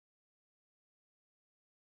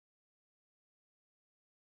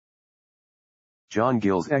John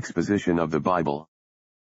Gill's Exposition of the Bible.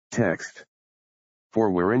 Text.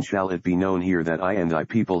 For wherein shall it be known here that I and thy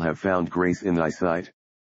people have found grace in thy sight?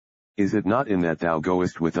 Is it not in that thou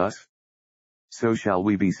goest with us? So shall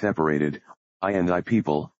we be separated, I and thy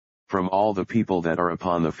people, from all the people that are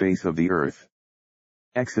upon the face of the earth.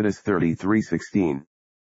 Exodus 33:16.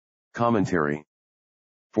 Commentary.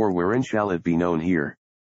 For wherein shall it be known here?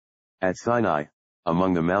 At Sinai,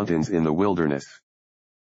 among the mountains in the wilderness.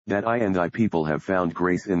 That I and thy people have found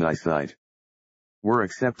grace in thy sight. Were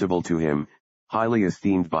acceptable to him, highly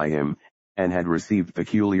esteemed by him, and had received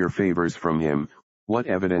peculiar favors from him, what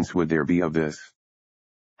evidence would there be of this?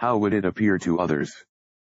 How would it appear to others?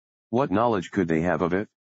 What knowledge could they have of it?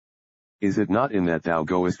 Is it not in that thou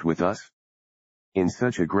goest with us? In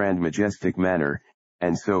such a grand majestic manner,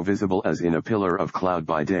 and so visible as in a pillar of cloud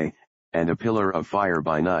by day, and a pillar of fire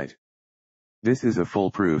by night. This is a full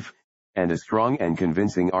proof, and a strong and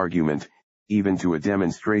convincing argument, even to a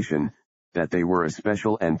demonstration, that they were a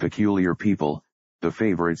special and peculiar people, the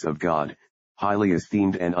favorites of God, highly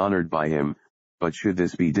esteemed and honored by him. But should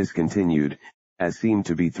this be discontinued, as seemed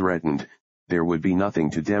to be threatened, there would be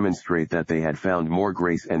nothing to demonstrate that they had found more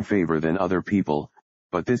grace and favor than other people,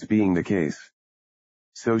 but this being the case.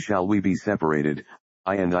 So shall we be separated,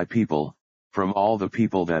 I and thy people, from all the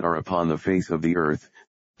people that are upon the face of the earth,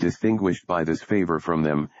 distinguished by this favor from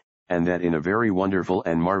them, and that in a very wonderful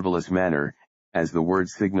and marvelous manner, as the word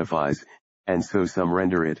signifies, and so some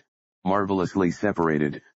render it, marvelously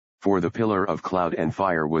separated, for the pillar of cloud and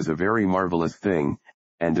fire was a very marvelous thing,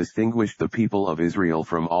 and distinguished the people of Israel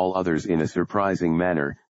from all others in a surprising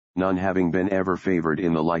manner, none having been ever favored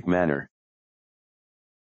in the like manner.